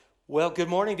Well, good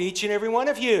morning to each and every one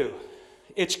of you.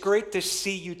 It's great to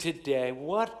see you today.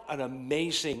 What an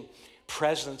amazing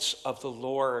presence of the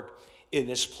Lord in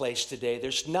this place today.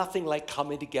 There's nothing like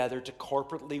coming together to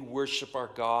corporately worship our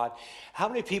God. How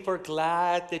many people are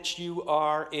glad that you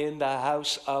are in the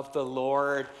house of the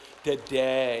Lord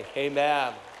today?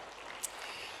 Amen.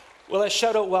 Well, a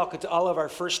shout out welcome to all of our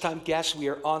first time guests. We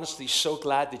are honestly so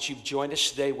glad that you've joined us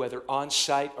today, whether on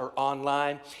site or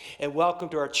online. And welcome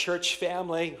to our church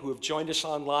family who have joined us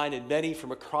online, and many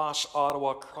from across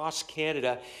Ottawa, across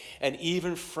Canada, and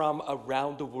even from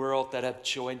around the world that have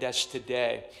joined us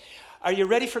today. Are you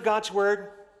ready for God's word?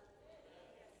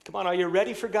 Come on, are you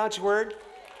ready for God's word?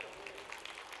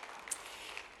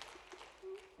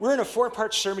 We're in a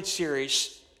 4-part sermon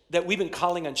series that we've been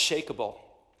calling Unshakable.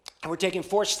 And we're taking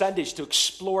 4 Sundays to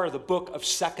explore the book of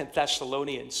 2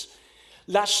 Thessalonians.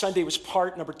 Last Sunday was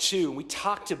part number 2, and we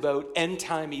talked about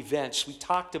end-time events. We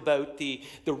talked about the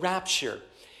rapture.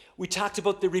 We talked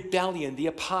about the rebellion, the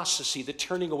apostasy, the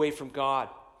turning away from God.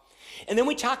 And then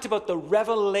we talked about the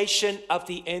revelation of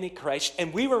the Antichrist,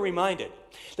 and we were reminded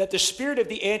that the spirit of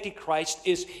the Antichrist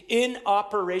is in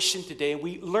operation today. And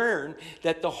we learn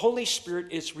that the Holy Spirit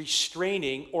is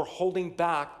restraining or holding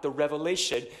back the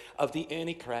revelation of the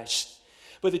Antichrist.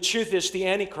 But the truth is, the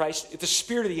Antichrist, the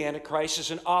spirit of the Antichrist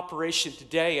is in operation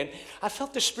today. And I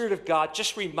felt the Spirit of God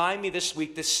just remind me this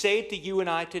week to say to you and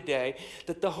I today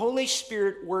that the Holy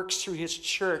Spirit works through his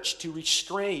church to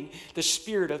restrain the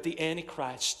spirit of the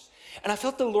Antichrist. And I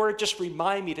felt the Lord just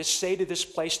remind me to say to this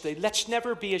place today, let's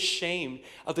never be ashamed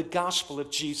of the gospel of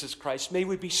Jesus Christ. May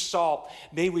we be salt.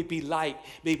 May we be light.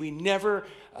 May we never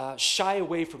shy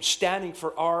away from standing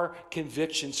for our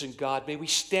convictions in God. May we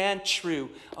stand true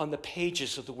on the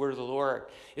pages of the word of the Lord.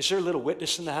 Is there a little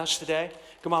witness in the house today?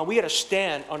 Come on, we got to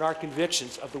stand on our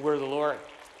convictions of the word of the Lord.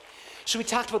 So we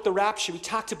talked about the rapture. We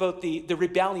talked about the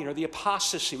rebellion or the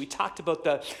apostasy. We talked about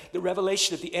the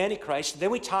revelation of the Antichrist. And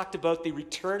then we talked about the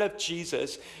return of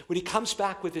Jesus when he comes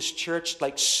back with his church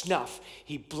like snuff.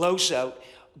 He blows out.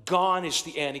 Gone is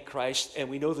the Antichrist. And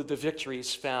we know that the victory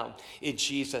is found in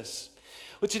Jesus.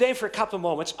 Well, today for a couple of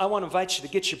moments, I want to invite you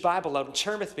to get your Bible out and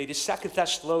turn with me to 2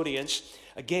 Thessalonians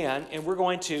again, and we're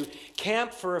going to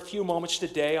camp for a few moments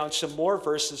today on some more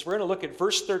verses. We're going to look at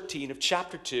verse 13 of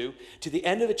chapter 2 to the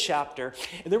end of the chapter,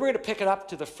 and then we're going to pick it up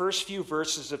to the first few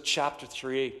verses of chapter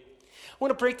 3. I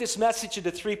want to break this message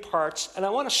into 3 parts, and I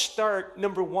want to start,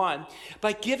 number 1,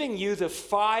 by giving you the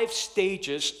 5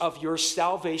 stages of your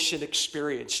salvation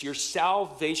experience,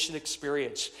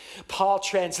 Paul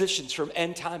transitions from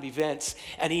end-time events,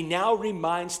 and he now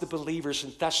reminds the believers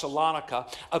in Thessalonica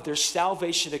of their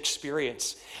salvation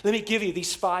experience. Let me give you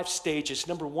these 5 stages.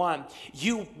 Number 1,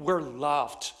 you were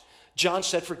loved. John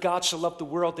said, for God so loved the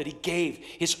world that he gave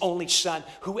his only son.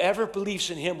 Whoever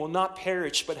believes in him will not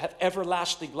perish but have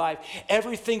everlasting life.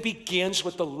 Everything begins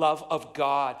with the love of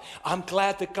God. I'm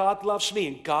glad that God loves me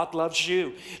and God loves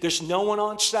you. There's no one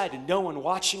on site and no one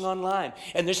watching online.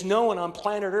 And there's no one on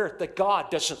planet Earth that God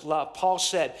doesn't love. Paul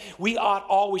said, we ought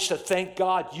always to thank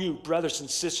God, you brothers and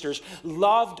sisters,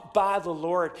 loved by the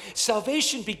Lord.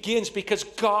 Salvation begins because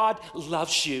God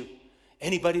loves you.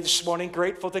 Anybody this morning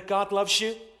grateful that God loves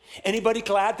you? Anybody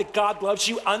glad that God loves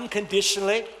you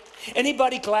unconditionally?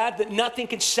 Anybody glad that nothing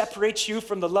can separate you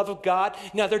from the love of God?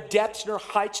 Neither depths, nor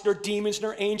heights, nor demons,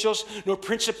 nor angels, nor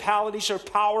principalities, or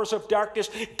powers of darkness.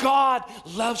 God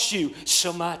loves you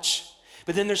so much.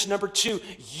 But then there's number 2.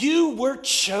 You were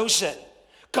chosen.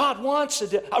 God wants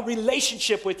a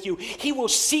relationship with you. He will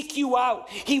seek you out.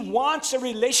 He wants a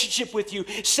relationship with you.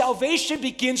 Salvation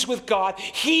begins with God.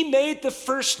 He made the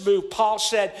first move, Paul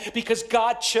said, because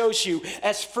God chose you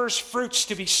as first fruits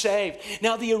to be saved.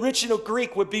 Now, the original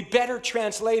Greek would be better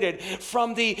translated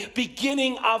from the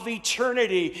beginning of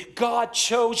eternity. God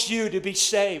chose you to be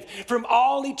saved. From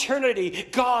all eternity,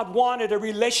 God wanted a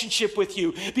relationship with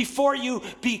you. Before you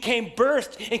became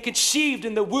birthed and conceived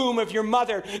in the womb of your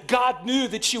mother, God knew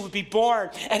that you would be born,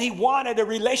 and he wanted a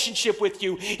relationship with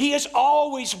you. He has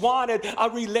always wanted a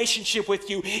relationship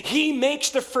with you. He makes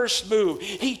the first move.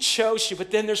 He chose you. But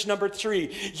then there's number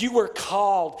 3. You were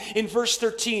called. In verse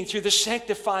 13, through the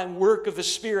sanctifying work of the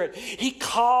Spirit, he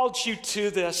called you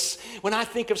to this. When I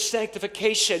think of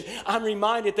sanctification, I'm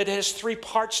reminded that it has 3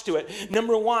 parts to it.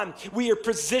 Number 1, we are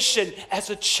positioned as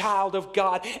a child of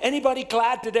God. Anybody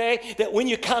glad today that when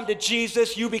you come to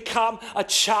Jesus, you become a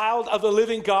child of the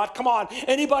living God? Come on.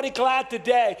 Anybody glad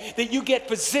today that you get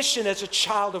positioned as a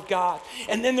child of God?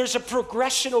 And then there's a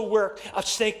progressional work of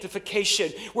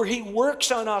sanctification where he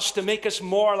works on us to make us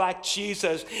more like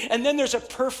Jesus. And then there's a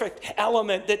perfect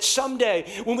element that someday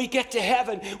when we get to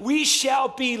heaven, we shall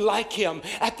be like him.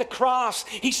 At the cross,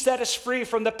 he set us free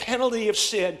from the penalty of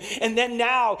sin. And then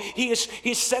now he's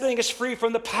setting us free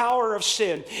from the power of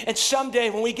sin. And someday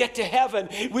when we get to heaven,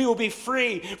 we will be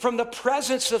free from the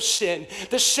presence of sin.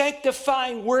 The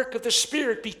sanctifying work of the Spirit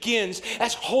begins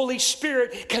as Holy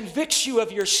Spirit convicts you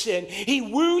of your sin. He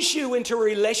woos you into a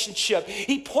relationship.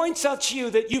 He points out to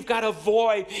you that you've got a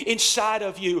void inside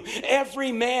of you.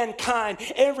 Every mankind,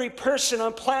 every person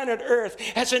on planet Earth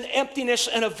has an emptiness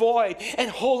and a void.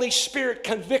 And Holy Spirit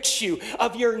convicts you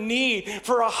of your need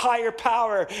for a higher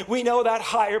power. We know that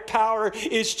higher power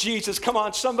is Jesus. Come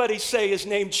on, somebody say his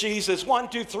name, Jesus. 1,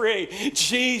 2, 3,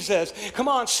 Jesus. Come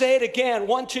on, say it again.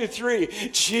 1, 2, 3,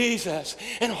 Jesus.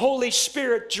 And Holy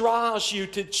Spirit draws you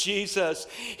to Jesus.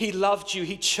 He loved you.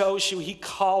 He chose you. He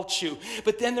called you.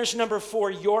 But then there's number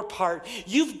 4, your part.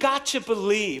 You've got to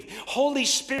believe. Holy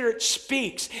Spirit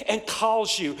speaks and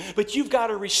calls you, but you've got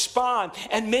to respond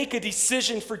and make a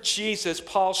decision for Jesus.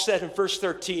 Paul said in verse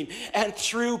 13, and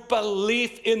through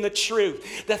belief in the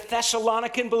truth, the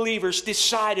Thessalonican believers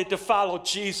decided to follow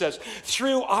Jesus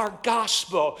through our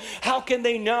gospel. How can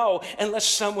they know unless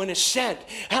someone is sent?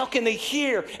 How can they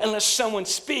hear unless someone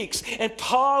speaks? And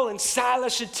Paul and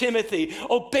Silas and Timothy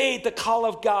obeyed the call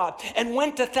of God and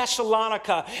went to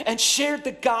Thessalonica and shared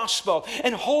the gospel,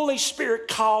 and Holy Spirit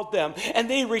called them and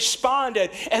they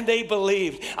responded and they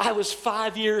believed. I was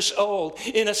 5 years old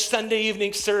in a Sunday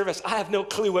evening service. I have no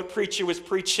clue what preacher was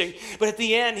preaching, but at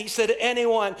the end he said,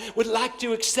 anyone would like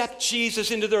to accept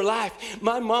Jesus into their life?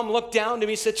 My mom looked down to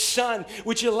me and said, son,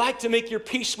 would you like to make your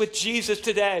peace with Jesus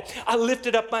today? I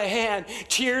lifted up my hand.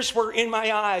 Tears were in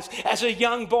my eyes. As a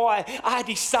young boy, I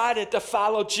decided to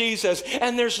follow Jesus,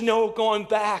 and there's no going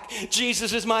back.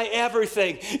 Jesus is my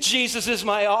everything. Jesus is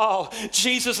my all.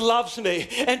 Jesus loves me,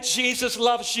 and Jesus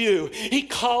loves you. He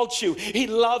called you. He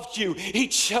loved you. He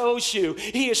chose you.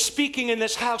 He is speaking in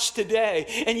this house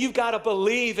today, and you've got to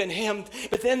believe in him.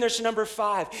 But then there's number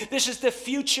 5. This is the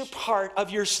future part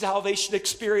of your salvation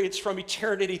experience from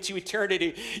eternity to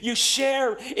eternity. You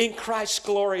share in Christ's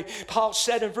glory. Paul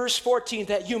said in verse 14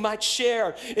 that you might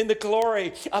share in the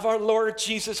glory of our Lord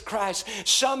Jesus Christ.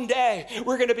 Someday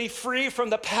we're going to be free from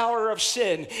the power of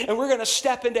sin, and we're going to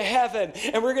step into heaven,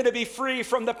 and we're going to be free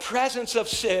from the presence of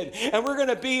sin, and we're going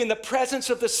to be in the presence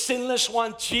of the sinless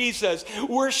one, Jesus,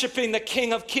 worshiping the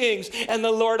King of Kings and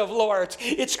the Lord of Lords.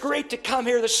 It's great to come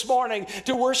here this morning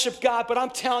to worship God, but I'm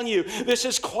telling you, this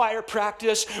is choir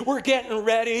practice. We're getting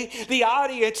ready. The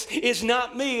audience is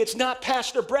not me. It's not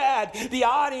Pastor Brad. The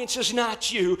audience is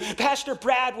not you. Pastor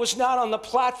Brad was not on the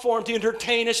platform to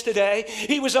entertain us today.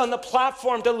 He was on the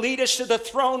platform to lead us to the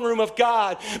throne room of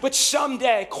God. But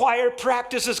someday, choir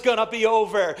practice is going to be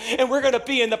over, and we're going to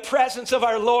be in the presence of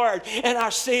our Lord and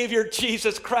our Savior,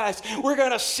 Jesus Christ. We're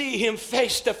going to see him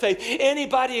face to face.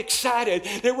 Anybody excited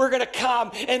that we're going to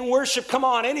come and worship? Come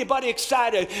on, anybody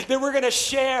excited that we're going to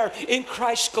share in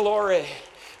Christ's glory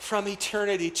from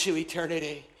eternity to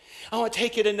eternity? I want to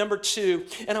take you to number 2,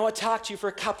 and I want to talk to you for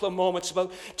a couple of moments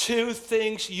about 2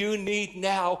 things you need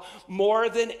now more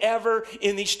than ever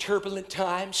in these turbulent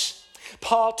times.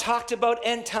 Paul talked about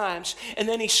end times, and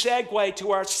then he segued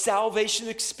to our salvation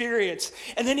experience.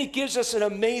 And then he gives us an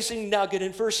amazing nugget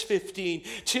in verse 15.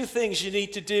 2 things you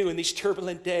need to do in these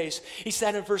turbulent days. He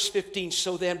said in verse 15,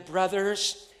 so then,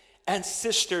 brothers and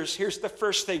sisters, here's the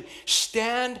first thing,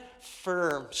 stand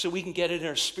firm, so we can get it in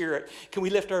our spirit. Can we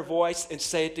lift our voice and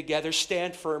say it together?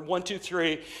 Stand firm. 1, 2,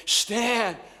 3.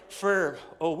 Stand firm.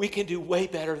 Oh, we can do way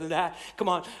better than that. Come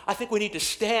on. I think we need to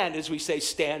stand as we say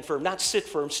stand firm, not sit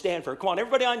firm, stand firm. Come on,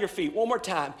 everybody on your feet. One more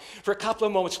time for a couple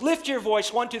of moments. Lift your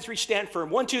voice. 1, 2, 3, stand firm.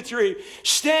 1, 2, 3,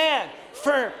 stand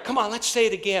firm. Come on, let's say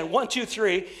it again. 1, 2,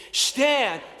 3,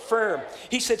 stand firm.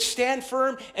 He said stand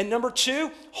firm, and number 2,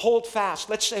 hold fast.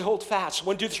 Let's say hold fast.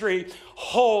 1, 2, 3,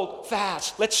 hold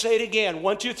fast. Let's say it again.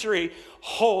 1, 2, 3,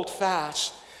 hold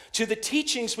fast. To the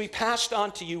teachings we passed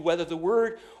on to you, whether the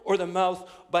word or the mouth,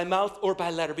 by mouth or by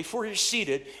letter. Before you're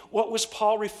seated, what was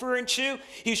Paul referring to?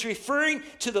 He's referring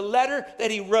to the letter that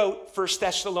he wrote, 1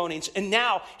 Thessalonians, and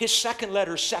now his second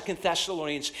letter, 2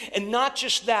 Thessalonians. And not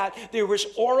just that, there was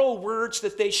oral words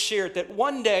that they shared, that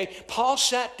one day Paul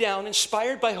sat down,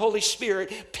 inspired by Holy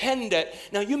Spirit, penned it.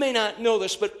 Now you may not know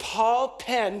this, but Paul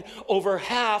penned over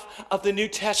half of the New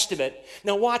Testament.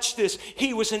 Now watch this.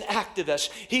 He was an activist.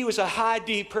 He was a high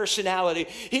D personality.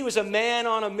 He was a man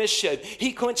on a mission.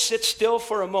 He couldn't wouldn't sit still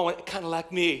for a moment, kind of like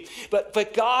me.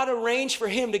 But God arranged for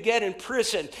him to get in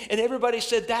prison. And everybody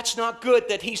said, that's not good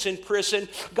that he's in prison.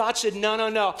 God said,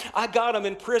 no. I got him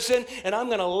in prison, and I'm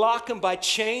going to lock him by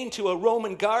chain to a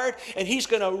Roman guard, and he's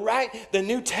going to write the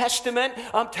New Testament.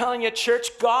 I'm telling you, church,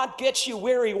 God gets you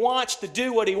where he wants to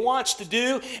do what he wants to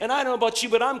do. And I don't know about you,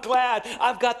 but I'm glad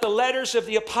I've got the letters of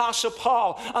the Apostle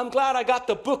Paul. I'm glad I got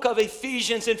the book of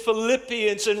Ephesians and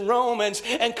Philippians and Romans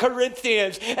and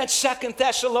Corinthians and 2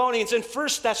 Thessalonians and 1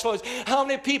 Thessalonians. How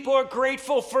many people are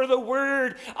grateful for the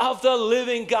word of the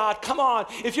living God? Come on,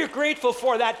 if you're grateful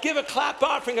for that, give a clap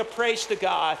offering of praise to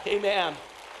God. Amen.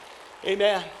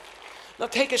 Amen. Now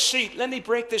take a seat. Let me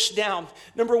break this down.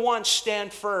 Number one,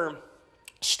 stand firm.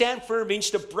 Stand firm means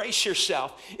to brace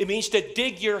yourself. It means to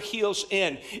dig your heels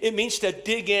in. It means to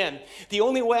dig in. The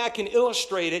only way I can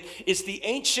illustrate it is the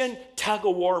ancient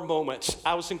tug-of-war moments.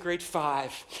 I was in grade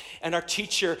 5, and our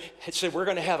teacher had said, we're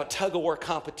going to have a tug-of-war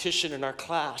competition in our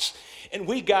class. And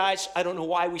we guys, I don't know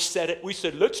why we said it, we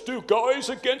said, let's do guys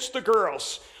against the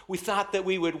girls. We thought that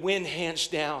we would win hands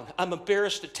down. I'm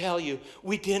embarrassed to tell you,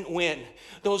 we didn't win.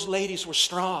 Those ladies were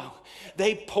strong.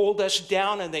 They pulled us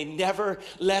down and they never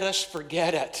let us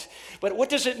forget it. But what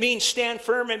does it mean, stand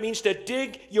firm? It means to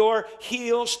dig your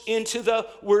heels into the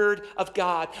Word of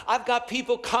God. I've got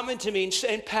people coming to me and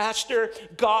saying, Pastor,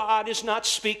 God is not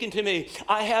speaking to me.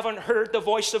 I haven't heard the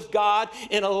voice of God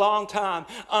in a long time.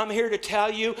 I'm here to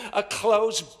tell you, a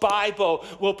closed Bible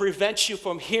will prevent you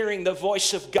from hearing the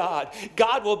voice of God.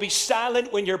 God will be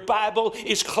silent when your Bible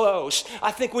is closed.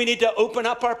 I think we need to open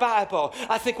up our Bible.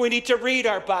 I think we need to read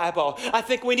our Bible. I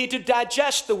think we need to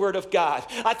digest the Word of God.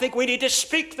 I think we need to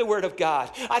speak the Word of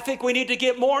God. I think we need to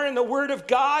get more in the Word of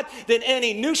God than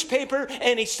any newspaper,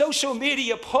 any social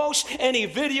media post, any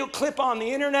video clip on the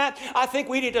internet. I think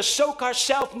we need to soak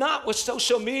ourselves not with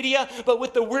social media, but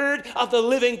with the Word of the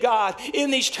living God. In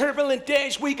these turbulent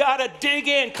days, we got to dig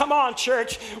in. Come on,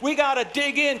 church. We got to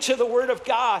dig into the Word of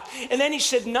God. And then he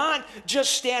said, not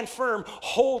just stand firm,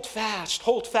 hold fast.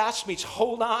 Hold fast means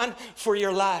hold on for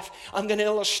your life. I'm going to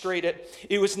illustrate it.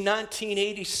 It was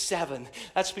 1987.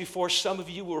 That's before some of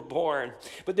you were born.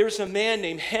 But there was a man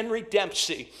named Henry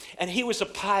Dempsey, and he was a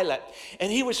pilot,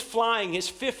 and he was flying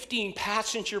his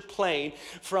 15-passenger plane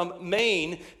from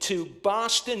Maine to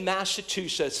Boston,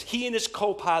 Massachusetts. He and his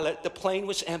co-pilot, the plane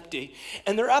was empty,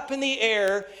 and they're up in the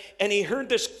air, and he heard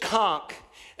this conch.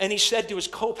 And he said to his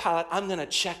co-pilot, I'm going to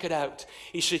check it out.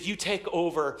 He said, you take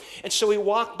over. And so he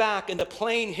walked back, and the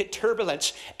plane hit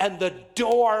turbulence, and the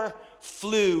door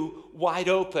flew wide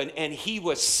open, and he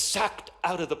was sucked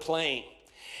out of the plane.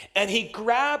 And he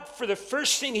grabbed for the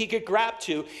first thing he could grab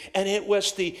to, and it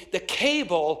was the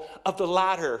cable of the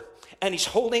ladder. And he's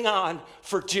holding on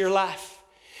for dear life.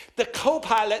 The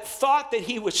co-pilot thought that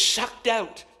he was sucked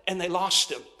out, and they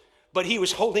lost him. But he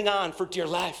was holding on for dear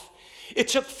life. It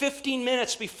took 15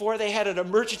 minutes before they had an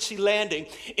emergency landing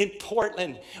in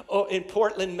Portland,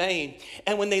 Maine.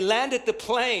 And when they landed the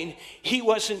plane, he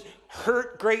wasn't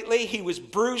hurt greatly. He was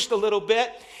bruised a little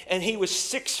bit, and he was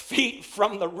 6 feet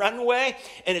from the runway,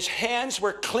 and his hands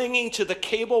were clinging to the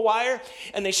cable wire.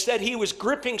 And they said he was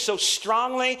gripping so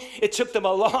strongly, it took them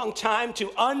a long time to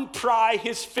unpry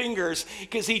his fingers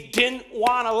because he didn't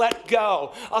want to let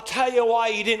go. I'll tell you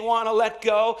why he didn't want to let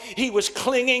go. He was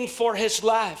clinging for his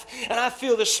life. And I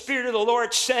feel the Spirit of the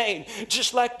Lord saying,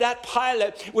 just like that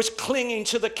pilot was clinging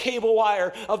to the cable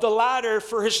wire of the ladder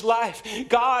for his life,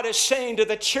 God is saying to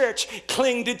the church,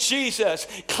 cling to Jesus,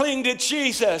 cling to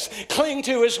Jesus, cling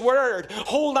to his word,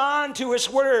 hold on to his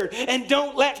word, and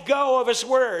don't let go of his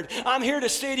word. I'm here to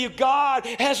say to you, God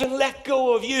hasn't let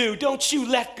go of you. Don't you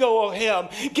let go of him.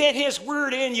 Get his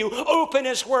word in you. Open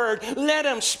his word. Let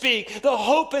him speak. The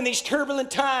hope in these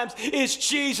turbulent times is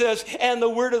Jesus and the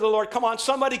word of the Lord. Come on,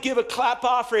 somebody give a clap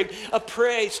offering of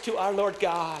praise to our Lord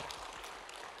God.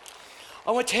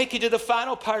 I want to take you to the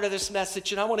final part of this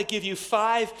message, and I want to give you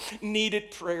 5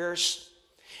 needed prayers.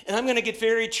 And I'm going to get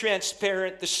very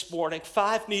transparent this morning.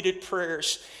 5 needed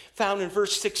prayers found in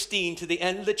verse 16 to the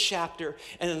end of the chapter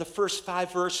and in the first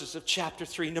 5 verses of chapter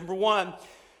 3. Number 1,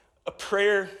 a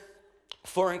prayer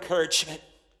for encouragement.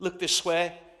 Look this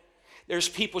way. There's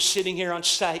people sitting here on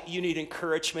site, you need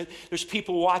encouragement. There's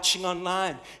people watching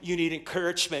online, you need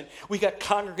encouragement. We got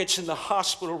congregants in the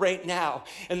hospital right now,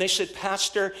 and they said,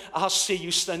 Pastor, I'll see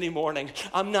you Sunday morning.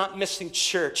 I'm not missing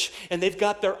church. And they've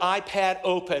got their iPad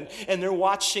open, and they're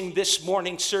watching this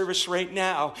morning service right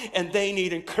now, and they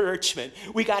need encouragement.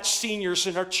 We got seniors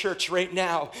in our church right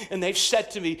now, and they've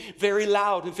said to me very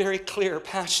loud and very clear,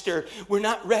 Pastor, we're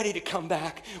not ready to come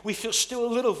back. We feel still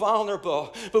a little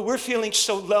vulnerable, but we're feeling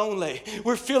so lonely. family.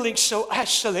 We're feeling so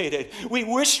isolated. We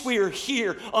wish we were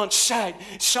here on site.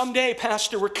 Someday,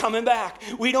 Pastor, we're coming back.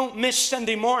 We don't miss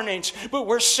Sunday mornings, but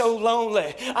we're so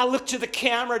lonely. I look to the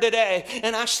camera today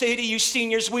and I say to you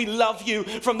seniors, we love you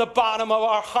from the bottom of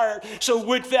our heart. So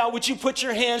Woodvale, would you put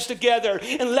your hands together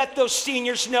and let those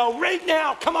seniors know right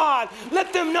now, come on,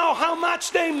 let them know how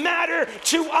much they matter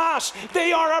to us.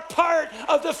 They are a part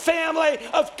of the family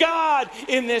of God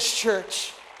in this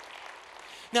church.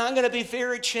 Now, I'm going to be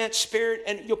very transparent,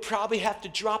 and you'll probably have to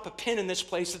drop a pin in this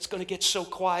place. It's going to get so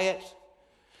quiet.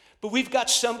 But we've got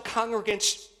some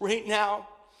congregants right now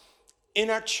in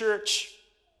our church,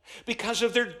 because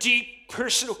of their deep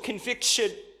personal conviction,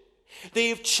 they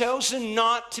have chosen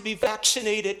not to be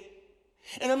vaccinated.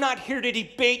 And I'm not here to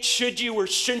debate should you or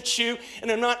shouldn't you,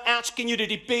 and I'm not asking you to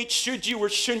debate should you or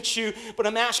shouldn't you, but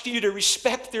I'm asking you to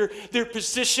respect their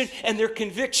position and their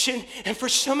conviction. And for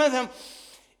some of them,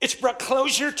 it's brought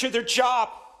closure to their job.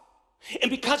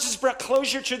 And because it's brought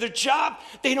closure to their job,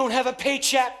 they don't have a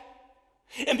paycheck.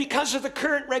 And because of the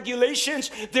current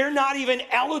regulations, they're not even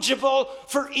eligible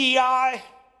for EI.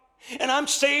 And I'm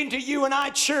saying to you and I,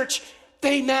 church,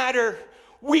 they matter.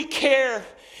 We care.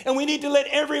 And we need to let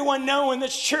everyone know in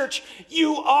this church,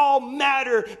 you all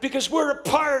matter, because we're a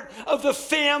part of the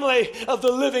family of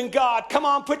the living God. Come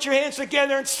on, put your hands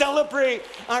together and celebrate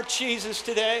our Jesus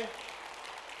today.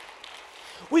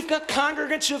 We've got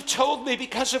congregants who have told me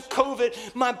because of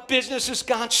COVID, my business has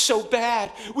gone so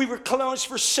bad. We were closed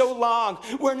for so long.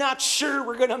 We're not sure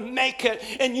we're going to make it,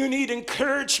 and you need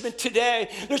encouragement today.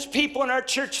 There's people in our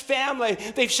church family,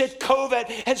 they've said COVID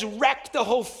has wrecked the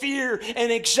whole fear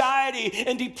and anxiety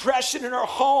and depression in our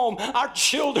home. Our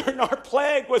children are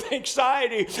plagued with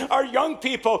anxiety. Our young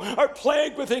people are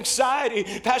plagued with anxiety.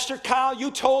 Pastor Kyle,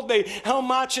 you told me how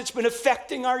much it's been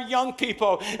affecting our young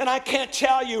people, and I can't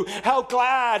tell you how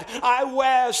glad I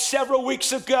was several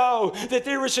weeks ago that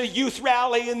there was a youth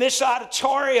rally in this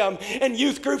auditorium, and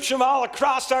youth groups from all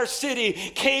across our city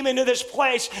came into this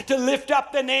place to lift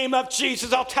up the name of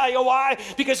Jesus. I'll tell you why,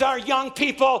 because our young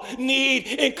people need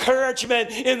encouragement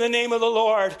in the name of the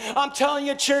Lord. I'm telling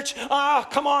you, church,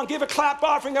 come on, give a clap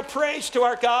offering of praise to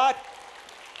our God.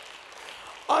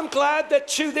 I'm glad that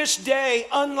to this day,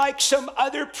 unlike some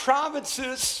other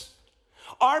provinces,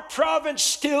 our province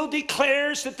still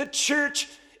declares that the church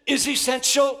is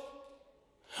essential.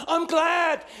 I'm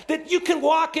glad that you can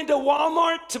walk into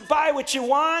Walmart to buy what you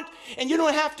want, and you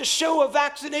don't have to show a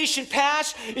vaccination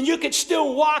pass, and you can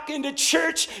still walk into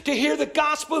church to hear the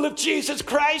gospel of Jesus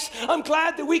Christ. I'm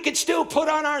glad that we can still put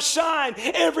on our sign,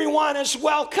 everyone is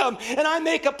welcome. And I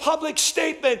make a public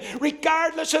statement,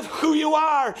 regardless of who you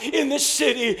are in this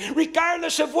city,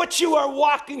 regardless of what you are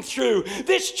walking through,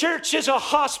 this church is a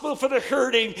hospital for the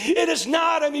hurting. It is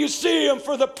not a museum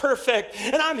for the perfect.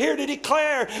 And I'm here to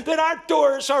declare that our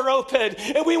doors are open,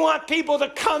 and we want people to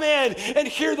come in and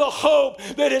hear the hope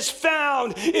that is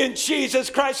found in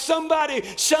Jesus Christ. Somebody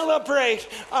celebrate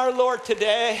our Lord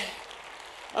today.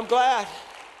 I'm glad.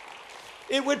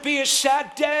 It would be a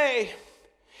sad day.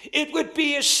 It would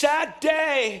be a sad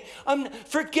day.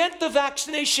 Forget the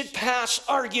vaccination pass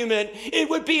argument. It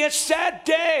would be a sad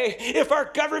day if our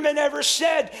government ever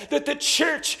said that the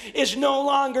church is no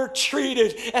longer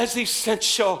treated as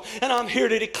essential. And I'm here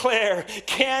to declare,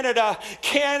 Canada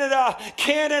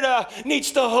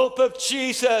needs the hope of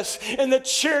Jesus. And the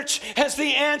church has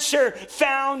the answer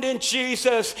found in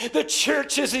Jesus. The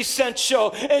church is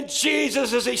essential, and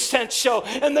Jesus is essential,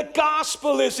 and the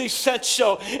gospel is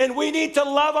essential. And we need to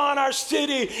love on our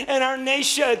city and our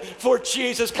nation for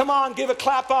Jesus. Come on, give a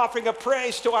clap offering of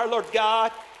praise to our Lord God.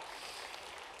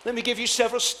 Let me give you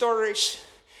several stories.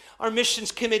 Our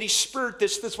missions committee spurred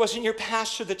this. This wasn't your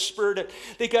pastor that spurred it.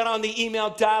 They got on the email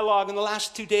dialogue in the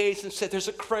last 2 days and said, there's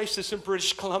a crisis in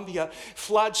British Columbia.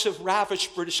 Floods have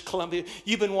ravaged British Columbia.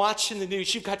 You've been watching the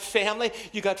news. You've got family,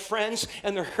 you've got friends,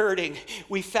 and they're hurting.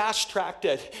 We fast-tracked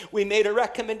it. We made a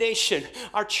recommendation.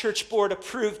 Our church board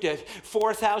approved it.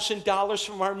 $4,000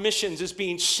 from our missions is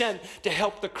being sent to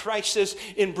help the crisis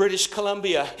in British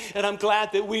Columbia. And I'm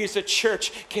glad that we as a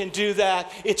church can do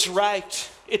that. It's right.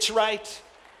 It's right.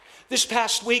 This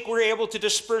past week, we were able to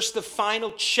disperse the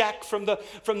final check from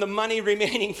the money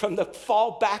remaining from the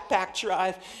fall backpack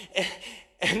drive.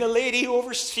 And the lady who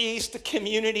oversees the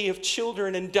community of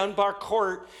children in Dunbar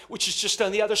Court, which is just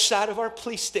on the other side of our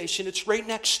police station, it's right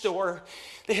next door.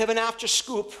 They have an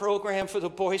after-school program for the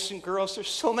boys and girls. There's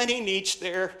so many needs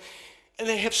there. And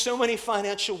they have so many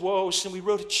financial woes. And we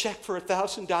wrote a check for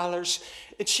 $1,000.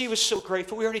 And she was so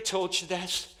grateful. We already told you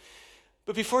this.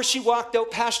 But before she walked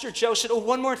out, Pastor Joe said,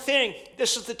 one more thing.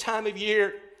 This is the time of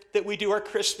year that we do our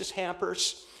Christmas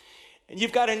hampers. And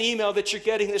you've got an email that you're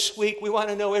getting this week. We want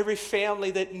to know every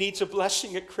family that needs a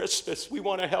blessing at Christmas. We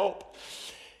want to help.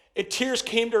 And tears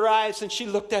came to her eyes, and she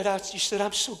looked at us. She said,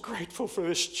 I'm so grateful for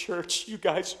this church. You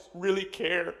guys really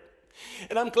care.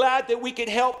 And I'm glad that we can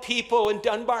help people in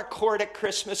Dunbar Court at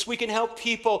Christmas. We can help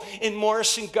people in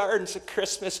Morrison Gardens at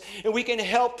Christmas. And we can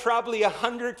help probably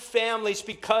 100 families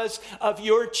because of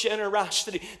your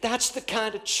generosity. That's the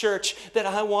kind of church that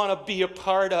I want to be a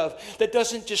part of, that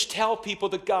doesn't just tell people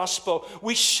the gospel.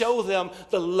 We show them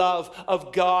the love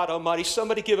of God Almighty.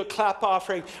 Somebody give a clap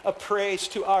offering of praise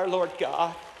to our Lord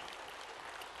God.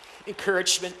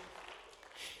 Encouragement.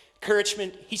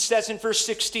 Encouragement, he says in verse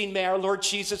 16, may our Lord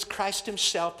Jesus Christ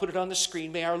himself, put it on the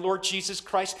screen, may our Lord Jesus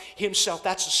Christ himself,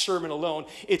 that's a sermon alone.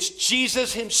 It's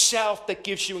Jesus himself that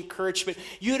gives you encouragement.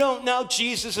 You don't know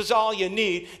Jesus is all you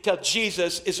need till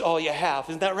Jesus is all you have.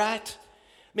 Isn't that right?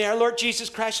 May our Lord Jesus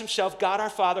Christ himself, God our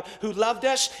Father, who loved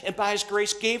us and by his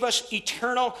grace gave us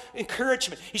eternal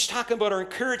encouragement. He's talking about our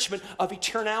encouragement of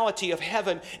eternality, of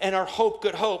heaven, and our hope,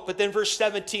 good hope. But then verse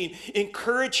 17,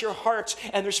 encourage your hearts.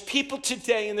 And there's people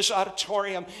today in this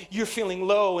auditorium, you're feeling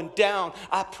low and down.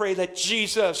 I pray that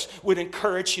Jesus would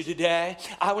encourage you today.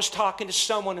 I was talking to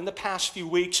someone in the past few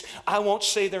weeks. I won't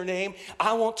say their name.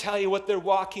 I won't tell you what they're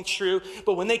walking through.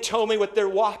 But when they told me what they're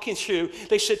walking through,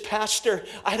 they said, Pastor,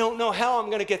 I don't know how I'm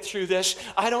going to get through this.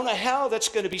 I don't know how that's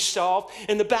going to be solved.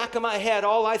 In the back of my head,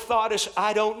 all I thought is,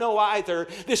 I don't know either.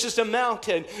 This is a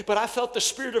mountain. But I felt the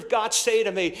Spirit of God say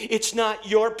to me, it's not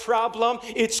your problem,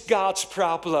 it's God's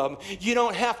problem. You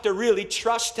don't have to really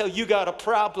trust till you got a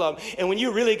problem. And when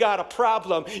you really got a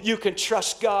problem, you can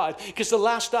trust God. Because the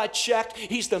last I checked,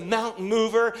 he's the mountain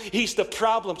mover. He's the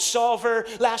problem solver.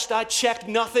 Last I checked,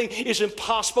 nothing is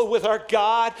impossible with our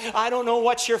God. I don't know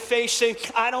what you're facing.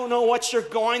 I don't know what you're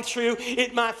going through.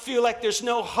 It might feel like there's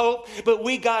no hope, but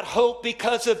we got hope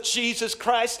because of Jesus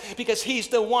Christ, because he's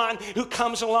the one who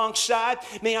comes alongside.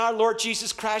 May our Lord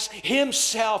Jesus Christ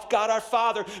himself, God our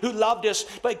Father, who loved us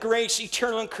by grace,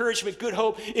 eternal encouragement, good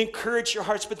hope, encourage your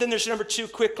hearts. But then there's number 2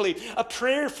 quickly, a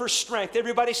prayer for strength.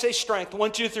 Everybody say strength.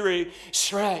 1, 2, 3,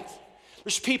 strength.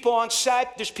 There's people on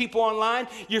site, there's people online.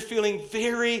 You're feeling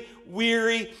very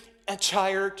weary and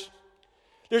tired.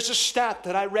 There's a stat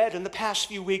that I read in the past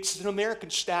few weeks. It's an American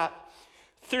stat.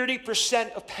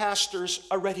 30% of pastors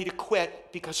are ready to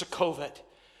quit because of COVID.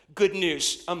 Good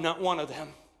news, I'm not one of them.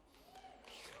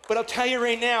 But I'll tell you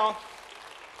right now,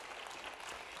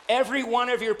 every one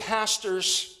of your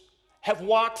pastors have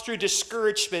walked through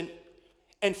discouragement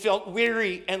and felt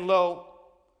weary and low.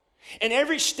 In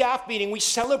every staff meeting, we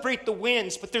celebrate the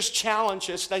wins, but there's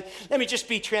challenges. Like, let me just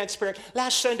be transparent.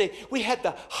 Last Sunday, we had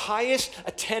the highest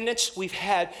attendance we've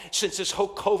had since this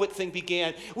whole COVID thing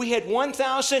began. We had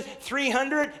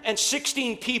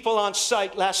 1,316 people on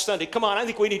site last Sunday. Come on, I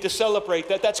think we need to celebrate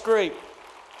that. That's great.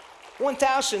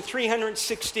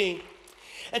 1,316.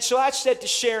 And so I said to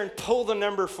Sharon, pull the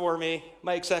number for me,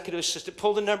 my executive assistant,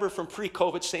 pull the number from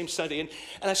pre-COVID, same Sunday. And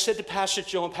I said to Pastor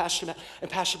Joe and Pastor Matt,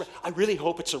 I really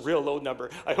hope it's a real low number.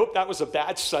 I hope that was a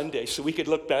bad Sunday so we could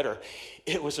look better.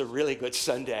 It was a really good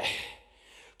Sunday.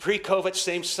 Pre-COVID,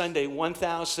 same Sunday,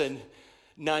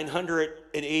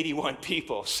 1,981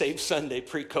 people, same Sunday,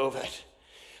 pre-COVID.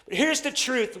 But here's the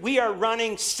truth. We are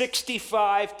running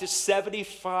 65 to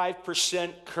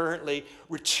 75% currently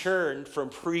returned from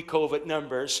pre-COVID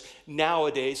numbers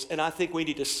nowadays, and I think we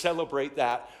need to celebrate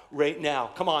that right now.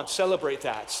 Come on, celebrate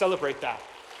that. Celebrate that.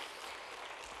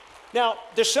 Now,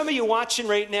 there's some of you watching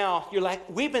right now, you're like,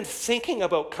 we've been thinking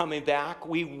about coming back.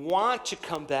 We want to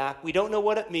come back. We don't know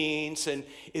what it means, and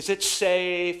is it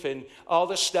safe, and all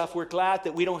this stuff. We're glad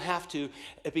that we don't have to,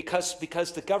 because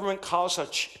the government calls our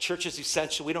churches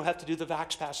essential. We don't have to do the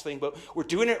Vax Pass thing, but we're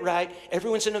doing it right.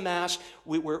 Everyone's in a mask.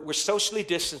 We're socially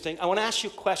distancing. I want to ask you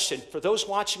a question. For those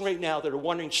watching right now that are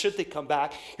wondering, should they come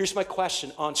back? Here's my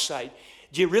question on site.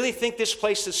 Do you really think this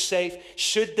place is safe?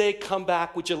 Should they come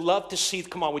back? Would you love to see,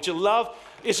 come on,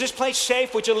 is this place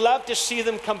safe? Would you love to see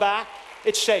them come back?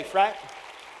 It's safe, right?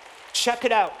 Check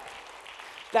it out.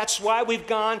 That's why we've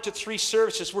gone to 3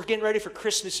 services. We're getting ready for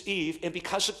Christmas Eve, and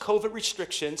because of COVID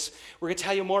restrictions, we're going to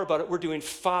tell you more about it. We're doing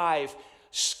 5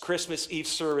 Christmas Eve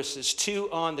services,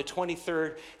 2 on the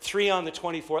 23rd, 3 on the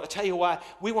 24th. I'll tell you why.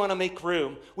 We want to make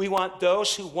room. We want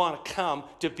those who want to come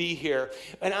to be here.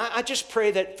 And I just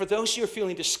pray that for those who are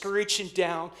feeling discouraged and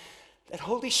down, that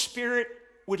Holy Spirit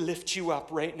would lift you up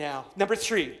right now. Number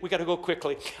 3, we got to go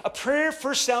quickly. A prayer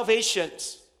for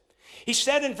salvations. He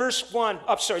said in verse 1,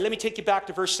 let me take you back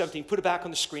to verse 17. Put it back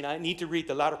on the screen. I need to read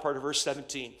the latter part of verse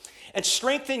 17. And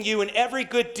strengthen you in every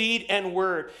good deed and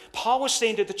word. Paul was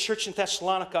saying to the church in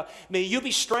Thessalonica, may you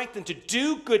be strengthened to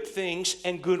do good things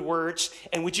and good words.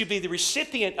 And would you be the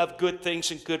recipient of good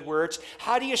things and good words?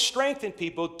 How do you strengthen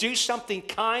people? Do something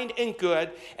kind and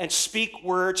good and speak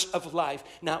words of life,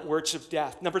 not words of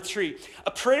death. Number 3,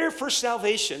 a prayer for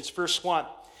salvations, verse 1.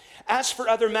 As for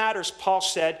other matters, Paul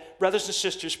said, brothers and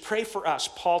sisters, pray for us,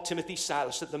 Paul, Timothy,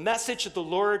 Silas, that the message of the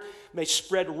Lord may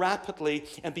spread rapidly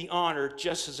and be honored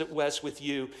just as it was with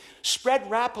you. Spread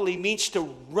rapidly means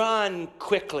to run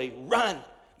quickly. Run.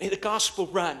 May the gospel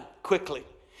run quickly.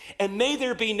 And may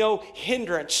there be no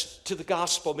hindrance to the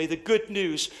gospel. May the good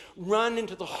news run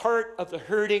into the heart of the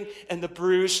hurting and the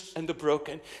bruised and the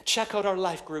broken. Check out our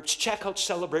life groups. Check out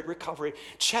Celebrate Recovery.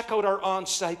 Check out our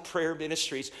on-site prayer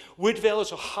ministries. Woodvale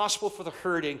is a hospital for the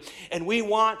hurting. And we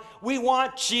want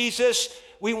Jesus.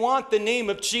 We want the name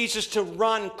of Jesus to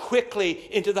run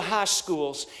quickly into the high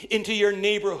schools, into your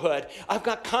neighborhood. I've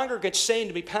got congregants saying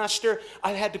to me, Pastor,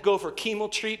 I had to go for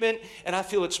chemo treatment, and I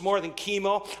feel it's more than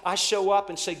chemo. I show up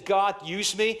and say, God,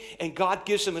 use me, and God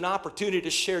gives them an opportunity to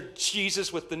share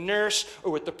Jesus with the nurse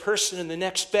or with the person in the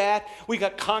next bed. We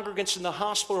got congregants in the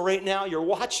hospital right now. You're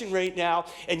watching right now,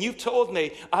 and you've told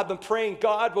me, I've been praying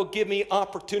God will give me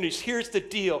opportunities. Here's the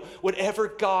deal. Whatever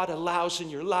God allows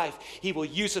in your life, he will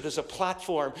use it as a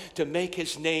platform to make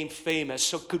his name famous.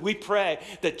 So could we pray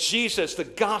that Jesus, the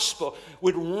gospel,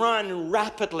 would run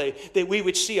rapidly, that we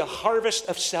would see a harvest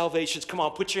of salvations. Come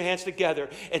on, put your hands together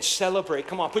and celebrate.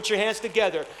 Come on, put your hands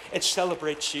together and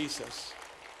celebrate Jesus.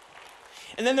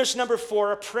 And then there's number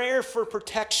 4, a prayer for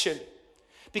protection.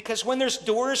 Because when there's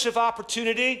doors of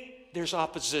opportunity, there's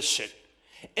opposition.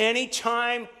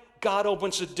 Anytime God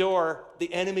opens the door,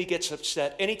 the enemy gets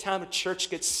upset. Anytime a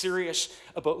church gets serious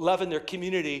about loving their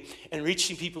community and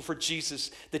reaching people for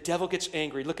Jesus, the devil gets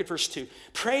angry. Look at verse 2.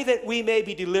 Pray that we may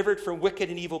be delivered from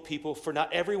wicked and evil people, for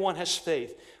not everyone has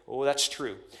faith. Oh, that's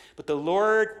true. But the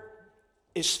Lord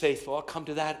is faithful. I'll come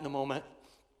to that in a moment.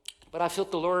 But I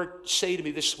felt the Lord say to me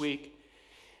this week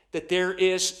that there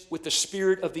is, with the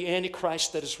spirit of the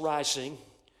Antichrist that is rising,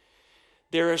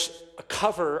 there is a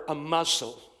cover, a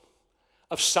muzzle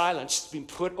of silence being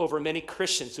put over many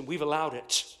Christians, and we've allowed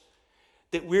it,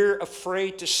 that we're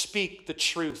afraid to speak the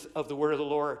truth of the word of the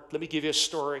Lord. Let me give you a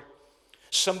story.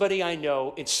 Somebody I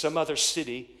know in some other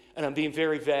city, and I'm being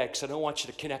very vague because I don't want you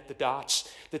to connect the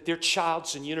dots, that their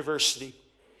child's in university,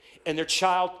 and their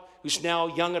child, who's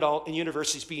now young adult in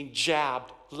university, is being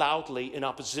jabbed loudly in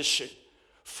opposition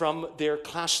from their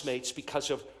classmates because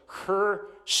of her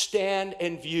stand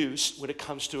and views when it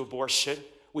comes to abortion,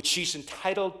 which she's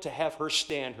entitled to have her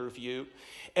stand, her view.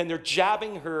 And they're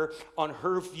jabbing her on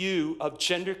her view of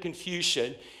gender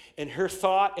confusion and her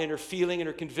thought and her feeling and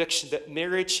her conviction that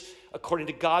marriage, according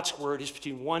to God's word, is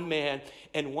between one man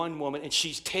and one woman. And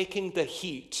she's taking the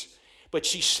heat. But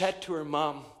she said to her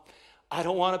mom, I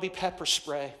don't want to be pepper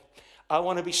spray. I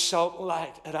want to be salt and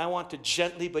light, and I want to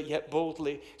gently but yet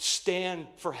boldly stand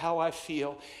for how I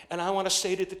feel. And I want to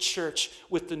say to the church,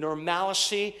 with the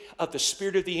normalcy of the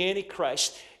spirit of the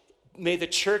Antichrist, may the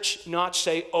church not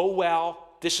say, oh, well,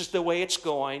 this is the way it's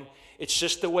going. It's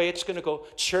just the way it's going to go.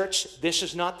 Church, this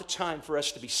is not the time for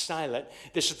us to be silent.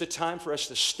 This is the time for us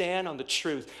to stand on the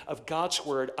truth of God's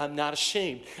word. I'm not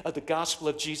ashamed of the gospel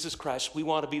of Jesus Christ. We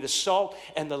want to be the salt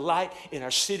and the light in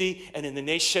our city and in the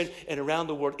nation and around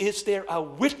the world. Is there a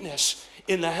witness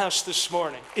in the house this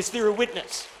morning? Is there a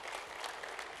witness?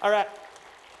 All right.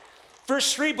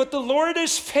 Verse 3, but the Lord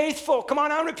is faithful. Come on,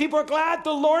 how many people are glad?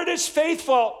 The Lord is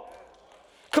faithful.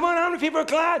 Come on, how many people are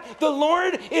glad? The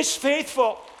Lord is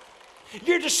faithful.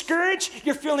 You're discouraged,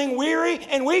 you're feeling weary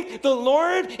and weak. The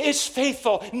Lord is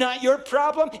faithful. Not your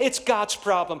problem, it's God's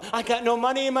problem. I got no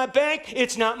money in my bank,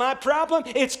 it's not my problem,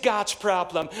 it's God's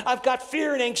problem. I've got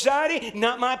fear and anxiety,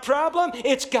 not my problem,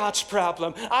 it's God's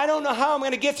problem. I don't know how I'm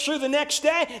going to get through the next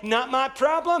day, not my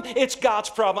problem, it's God's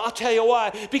problem. I'll tell you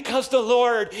why, because the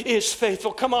Lord is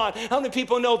faithful. Come on, how many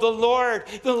people know the Lord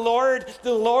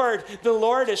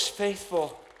is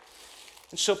faithful?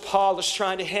 And so Paul is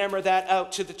trying to hammer that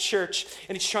out to the church,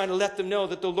 and he's trying to let them know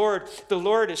that the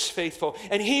Lord is faithful,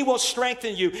 and he will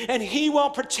strengthen you, and he will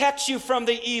protect you from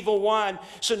the evil one.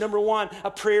 So number 1,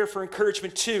 a prayer for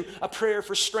encouragement. 2, a prayer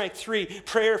for strength. 3,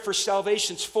 prayer for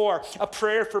salvation. 4, a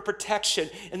prayer for protection.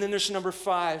 And then there's number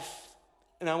 5,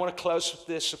 and I want to close with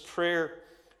this, a prayer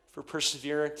for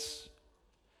perseverance.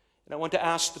 And I want to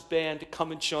ask the band to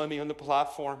come and join me on the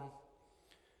platform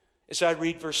as I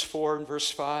read verse 4 and verse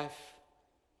 5.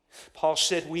 Paul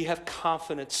said, we have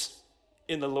confidence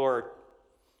in the Lord.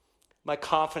 My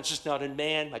confidence is not in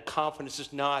man. My confidence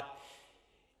is not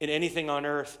in anything on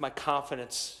earth. My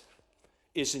confidence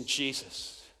is in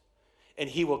Jesus. And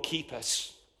he will keep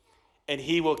us. And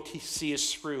he will see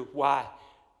us through. Why?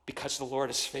 Because the Lord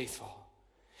is faithful.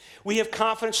 We have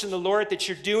confidence in the Lord that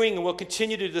you're doing and will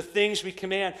continue to do the things we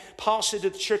command. Paul said to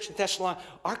the church in Thessalonica,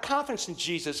 our confidence in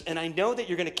Jesus, and I know that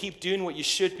you're going to keep doing what you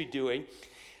should be doing.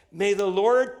 May the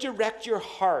Lord direct your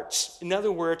hearts. In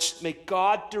other words, may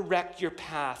God direct your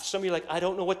path. Some of you are like, I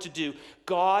don't know what to do.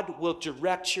 God will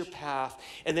direct your path.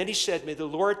 And then he said, may the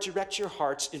Lord direct your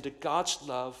hearts into God's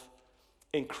love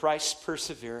and Christ's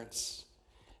perseverance.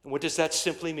 And what does that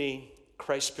simply mean?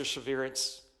 Christ's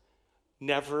perseverance.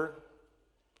 Never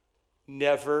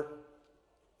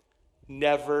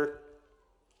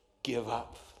give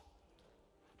up,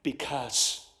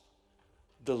 because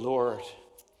the Lord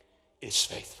is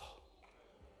faithful.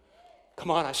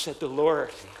 Come on, I said the Lord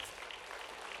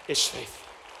is faithful.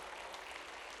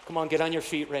 Come on, get on your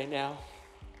feet right now.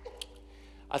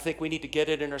 I think we need to get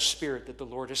it in our spirit that the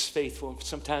Lord is faithful. And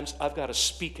sometimes I've got to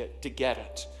speak it to get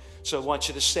it. So I want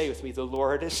you to say with me, the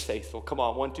Lord is faithful. Come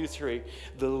on, 1, 2, 3.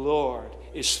 The Lord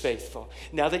is faithful.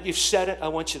 Now that you've said it, I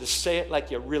want you to say it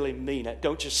like you really mean it.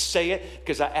 Don't just say it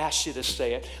because I asked you to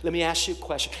say it. Let me ask you a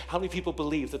question. How many people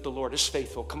believe that the Lord is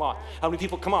faithful? Come on. How many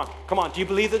people? Come on. Do you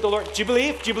believe that the Lord, do you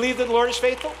believe that the Lord is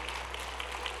faithful?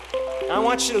 Now I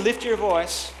want you to lift your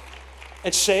voice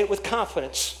and say it with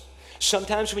confidence.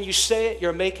 Sometimes when you say it,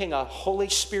 you're making a Holy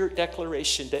Spirit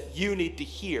declaration that you need to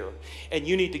hear and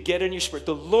you need to get in your spirit.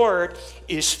 The Lord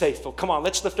is faithful. Come on,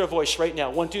 let's lift our voice right now.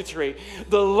 1, 2, 3.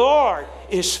 The Lord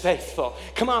is faithful.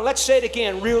 Come on, let's say it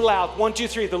again real loud. 1, 2,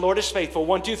 3. The Lord is faithful.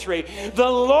 1, 2, 3.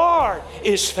 The Lord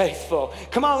is faithful.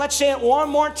 Come on, let's say it one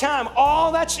more time.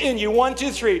 All that's in you. 1, 2,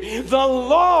 3. The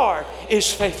Lord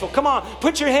is faithful. Come on,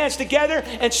 put your hands together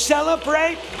and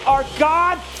celebrate our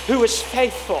God who is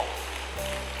faithful.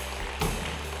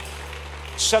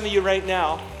 Some of you right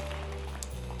now,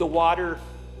 the water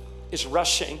is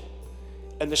rushing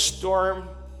and the storm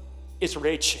is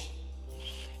raging.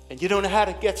 And you don't know how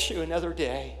to get through another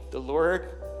day. The Lord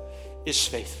is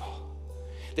faithful.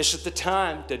 This is the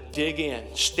time to dig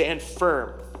in, stand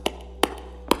firm.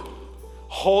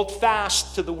 Hold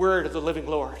fast to the word of the living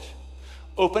Lord.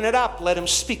 Open it up, let him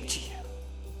speak to you.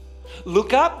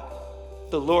 Look up,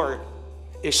 the Lord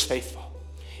is faithful.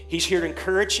 He's here to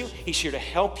encourage you. He's here to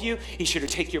help you. He's here to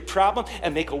take your problem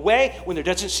and make a way when there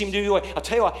doesn't seem to be a way. I'll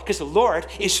tell you why, because the Lord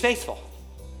is faithful.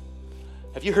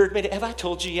 Have you heard me? Have I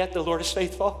told you yet the Lord is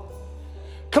faithful?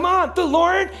 Come on, the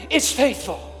Lord is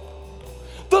faithful.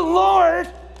 The Lord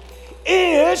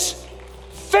is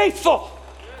faithful.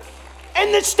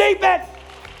 And the statement,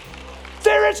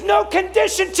 there is no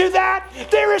condition to that.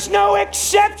 There is no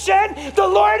exception. The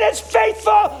Lord is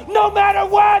faithful no matter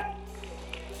what.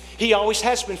 He always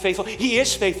has been faithful. He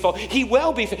is faithful. He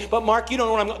will be faithful. But Mark, you don't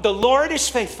know what I'm going. The Lord is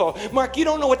faithful. Mark, you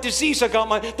don't know what disease I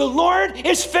got. The Lord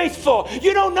is faithful.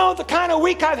 You don't know the kind of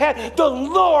week I've had. The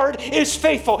Lord is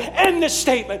faithful. End the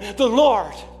statement. The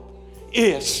Lord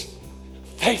is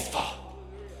faithful.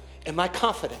 And my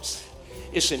confidence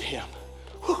is in him.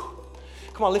 Whew.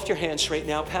 Come on, lift your hands right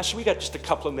now. Pastor, we got just a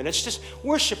couple of minutes. Just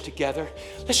worship together.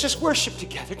 Let's just worship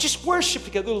together. Just worship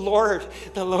together. The Lord,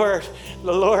 the Lord,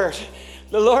 the Lord.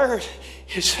 The Lord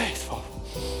is faithful.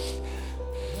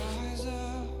 Rise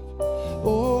up,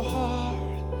 oh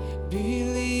heart,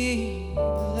 believe,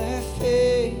 let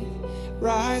faith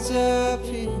rise up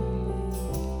in me.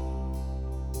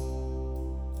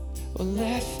 Oh,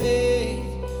 let faith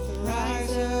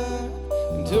rise up,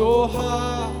 and oh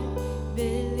heart,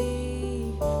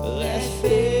 believe, let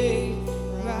faith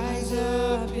rise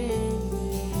up in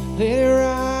me. Let it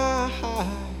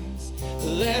rise,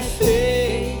 let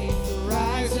faith.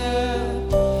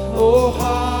 Oh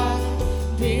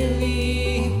heart,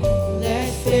 believe,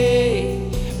 let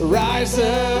faith rise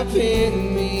up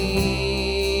in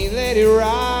me. Let it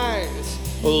rise,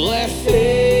 let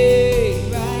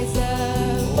faith rise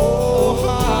up. Oh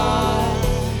heart,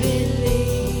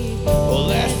 believe,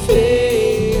 let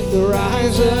faith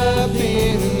rise up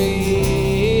in me.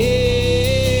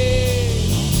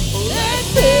 Let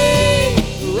faith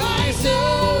rise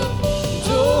up.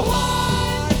 Oh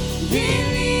heart,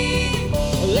 believe.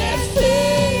 Let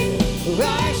faith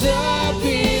rise up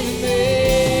in me.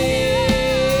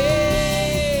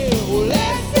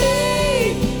 Let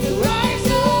faith rise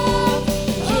up.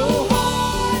 Oh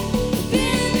heart,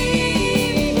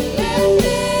 believe. Let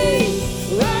faith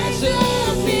rise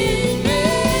up in me.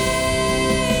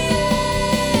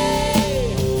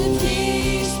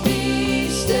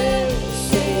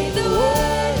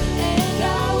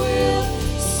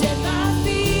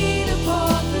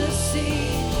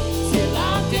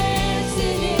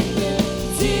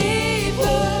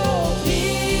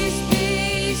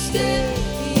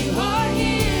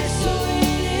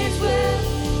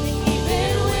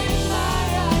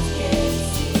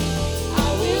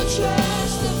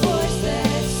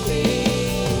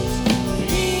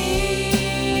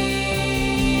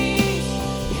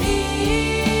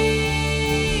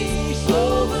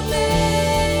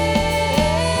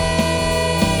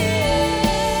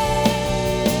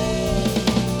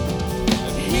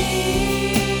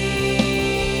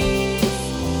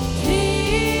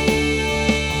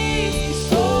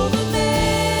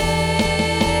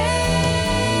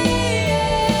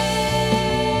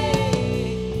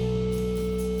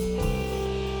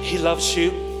 loves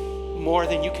you more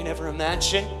than you can ever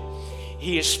imagine.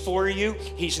 He is for you.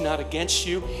 He's not against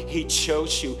you. He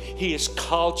chose you. He has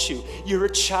called you. You're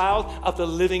a child of the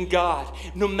living God.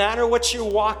 No matter what you're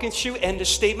walking through, end of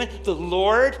statement, the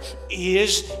Lord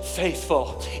is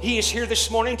faithful. He is here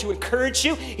this morning to encourage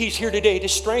you. He's here today to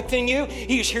strengthen you.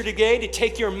 He is here today to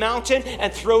take your mountain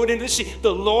and throw it into the sea.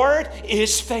 The Lord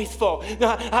is faithful.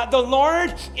 The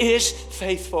Lord is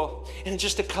faithful. And in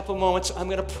just a couple moments, I'm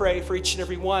going to pray for each and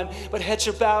every one. But heads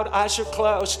are bowed, eyes are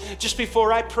closed. Just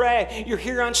before I pray, you're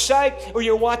here on site or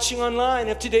you're watching online.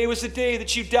 If today was the day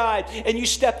that you died and you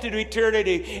stepped into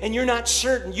eternity and you're not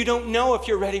certain, you don't know if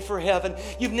you're ready for heaven,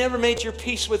 you've never made your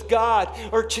peace with God,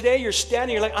 or today you're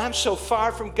standing, you're like, I'm so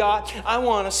far from God, I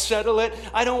want to settle it.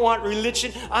 I don't want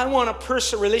religion. I want a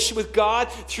personal relationship with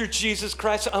God through Jesus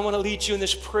Christ. I want to lead you in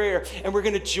this prayer, and we're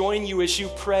going to join you as you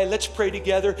pray. Let's pray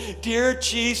together. Dear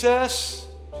Jesus,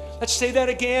 let's say that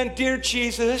again. Dear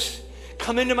Jesus,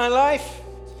 come into my life.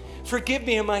 Forgive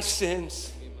me of my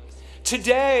sins.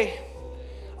 Today,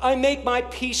 I make my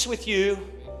peace with you.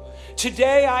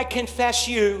 Today, I confess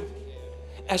you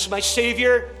as my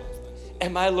Savior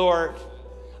and my Lord.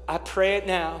 I pray it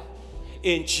now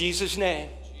in Jesus' name.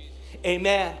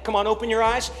 Amen. Come on, open your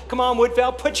eyes. Come on,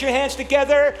 Woodville, put your hands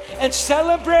together and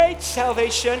celebrate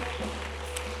salvation.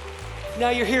 Now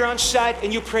you're here on site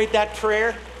and you prayed that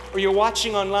prayer, or you're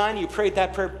watching online, you prayed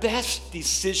that prayer, best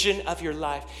decision of your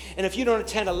life. And if you don't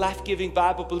attend a life-giving,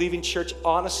 Bible-believing church,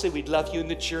 honestly, we'd love you in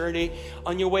the journey.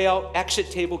 On your way out,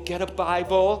 exit table, get a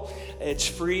Bible. It's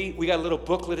free. We got a little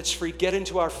booklet. It's free. Get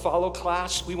into our follow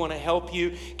class. We want to help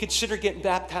you. Consider getting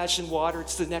baptized in water.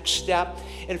 It's the next step.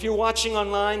 And if you're watching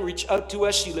online, reach out to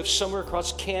us. You live somewhere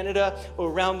across Canada or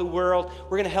around the world.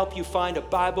 We're going to help you find a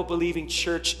Bible-believing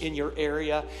church in your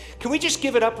area. Can we just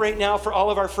give it up right now for all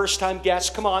of our first-time guests?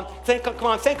 Come on. Thank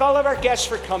all of our guests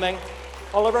for coming.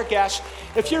 All of our guests.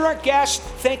 If you're our guest,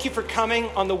 thank you for coming.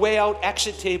 On the way out,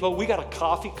 exit table, we got a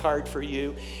coffee card for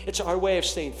you. It's our way of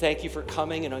saying thank you for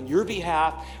coming. And on your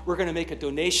behalf, we're going to make a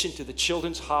donation to the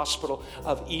Children's Hospital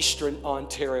of Eastern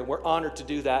Ontario. We're honored to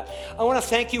do that. I want to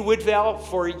thank you, Woodville,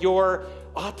 for your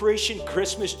Operation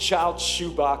Christmas Child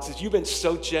shoe boxes. You've been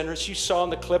so generous. You saw in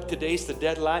the clip, today's the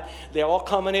deadline. They're all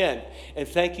coming in. And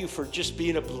thank you for just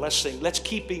being a blessing. Let's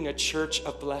keep being a church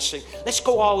of blessing. Let's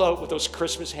go all out with those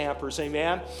Christmas hampers,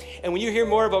 amen? And when you hear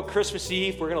more about Christmas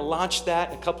Eve, we're going to launch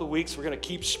that in a couple of weeks. We're going to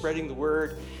keep spreading the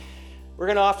word. We're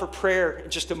going to offer prayer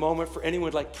in just a moment. For anyone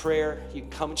who'd like prayer, you can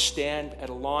come and stand at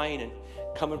a line and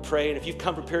come and pray. And if you've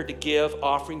come prepared to give,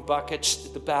 offering buckets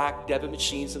at the back, debit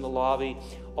machines in the lobby,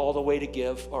 all the way to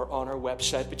give are on our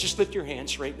website. But just lift your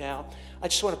hands right now. I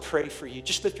just want to pray for you.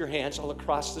 Just lift your hands all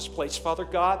across this place. Father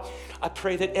God, I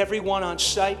pray that everyone on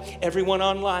site, everyone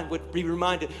online would be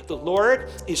reminded the Lord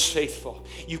is faithful.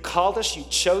 You called us, you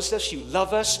chose us, you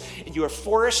love us, and you are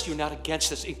for us, you're not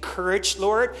against us. Encouraged,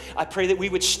 Lord. I pray that we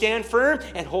would stand firm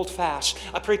and hold fast.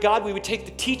 I pray, God, we would take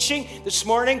the teaching this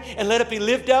morning and let it be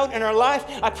lived out in our life.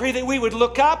 I pray that we would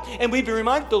look up and we'd be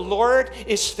reminded the Lord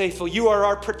is faithful. You are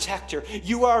our protector.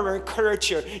 You are our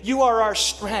encourager. You are our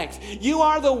strength. You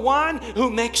are the one who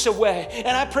makes a way.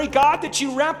 And I pray, God, that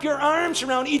you wrap your arms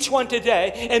around each one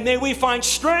today, and may we find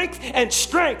strength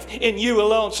in you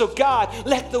alone. So God,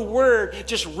 let the word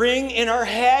just ring in our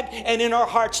head and in our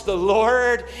hearts. The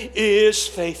Lord is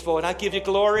faithful. And I give you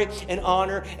glory and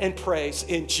honor and praise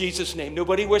in Jesus' name.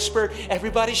 Nobody whispered.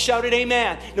 Everybody shouted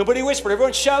amen. Nobody whispered.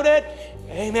 Everyone shouted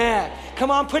amen.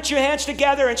 Come on, put your hands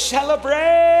together and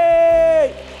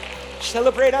celebrate.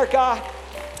 Celebrate our God.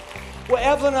 Well,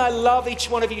 Evelyn and I love each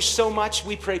one of you so much.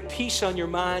 We pray peace on your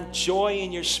mind, joy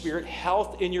in your spirit,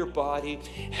 health in your body.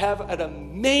 Have an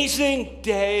amazing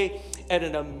day and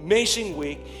an amazing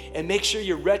week. And make sure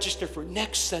you register for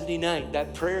next Sunday night,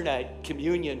 that prayer night,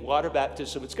 communion, water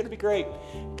baptism. It's going to be great.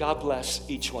 God bless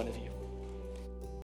each one of you.